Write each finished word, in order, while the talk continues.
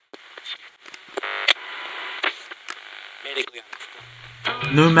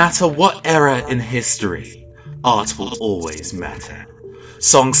No matter what era in history, art will always matter.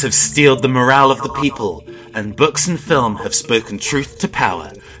 Songs have steeled the morale of the people, and books and film have spoken truth to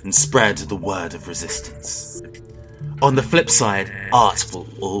power and spread the word of resistance. On the flip side, art will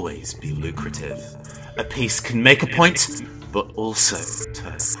always be lucrative. A piece can make a point, but also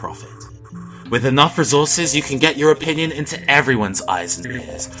turn a profit. With enough resources, you can get your opinion into everyone's eyes and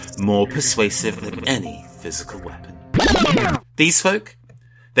ears, more persuasive than any physical weapon. These folk,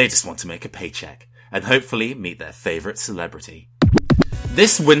 they just want to make a paycheck, and hopefully meet their favourite celebrity.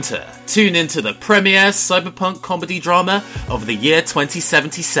 This winter, tune into the premiere cyberpunk comedy drama of the year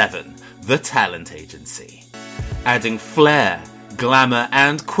 2077, The Talent Agency. Adding flair, glamour,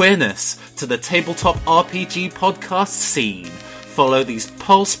 and queerness to the tabletop RPG podcast scene, follow these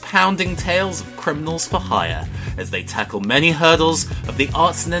pulse-pounding tales of criminals for hire as they tackle many hurdles of the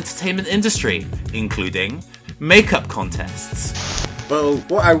arts and entertainment industry, including makeup contests. Well,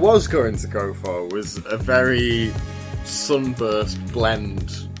 what I was going to go for was a very sunburst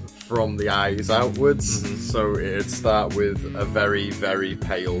blend from the eyes outwards. So it'd start with a very, very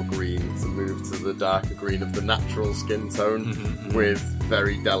pale green to move to the darker green of the natural skin tone with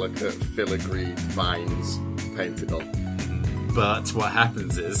very delicate filigree vines painted on. But what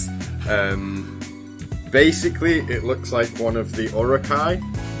happens is... basically, it looks like one of the Urukai.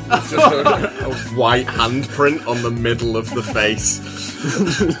 Just a white handprint on the middle of the face.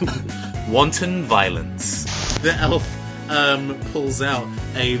 Wanton violence. The elf pulls out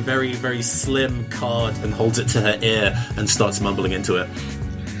a very, very slim card and holds it to her ear and starts mumbling into it.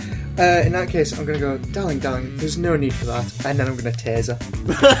 In that case, I'm going to go, darling, there's no need for that. And then I'm going to tase her.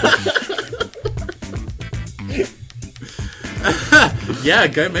 Yeah,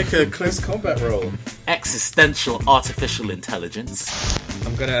 go make a close combat roll. Existential artificial intelligence.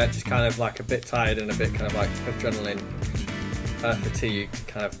 I'm gonna just kind of like a bit tired and a bit kind of like adrenaline fatigue,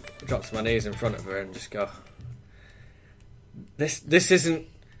 kind of drop to my knees in front of her and just go, This isn't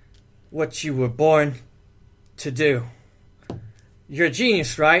what you were born to do. You're a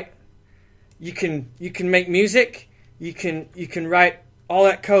genius, right? You can make music. You can write all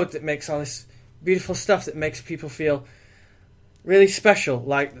that code that makes all this beautiful stuff that makes people feel really special.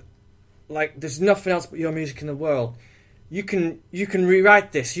 Like there's nothing else but your music in the world. You can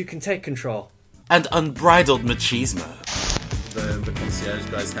rewrite this. You can take control. And unbridled machismo. The concierge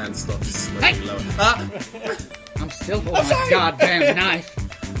guy's hand stops slowly lower. Ah! I'm still holding my goddamn knife.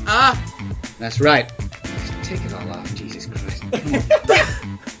 Ah! That's right. Just take it all off, Jesus Christ.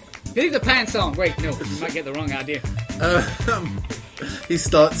 Leave the pants on. Wait, no, you might get the wrong idea. He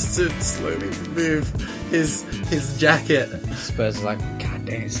starts to slowly remove his jacket. Spurs is like, God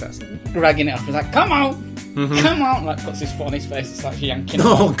damn, he starts dragging it off. He's like, come on! Come on! Like, puts his foot on his face. It's like yanking it.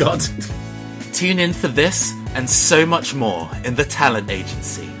 Oh, God. Tune in for this and so much more in The Talent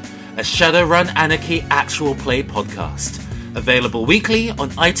Agency, a Shadowrun Anarchy actual play podcast. Available weekly on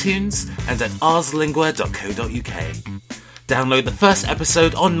iTunes and at arslingua.co.uk. Download the first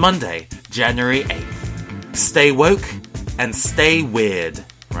episode on Monday, January 8th. Stay woke and stay weird,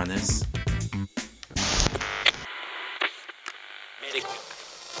 runners.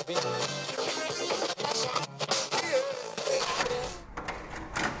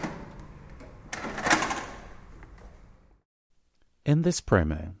 In this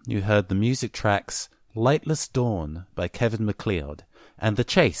promo, you heard the music tracks Lightless Dawn by Kevin MacLeod and The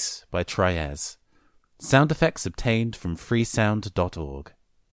Chase by Triaz. Sound effects obtained from freesound.org.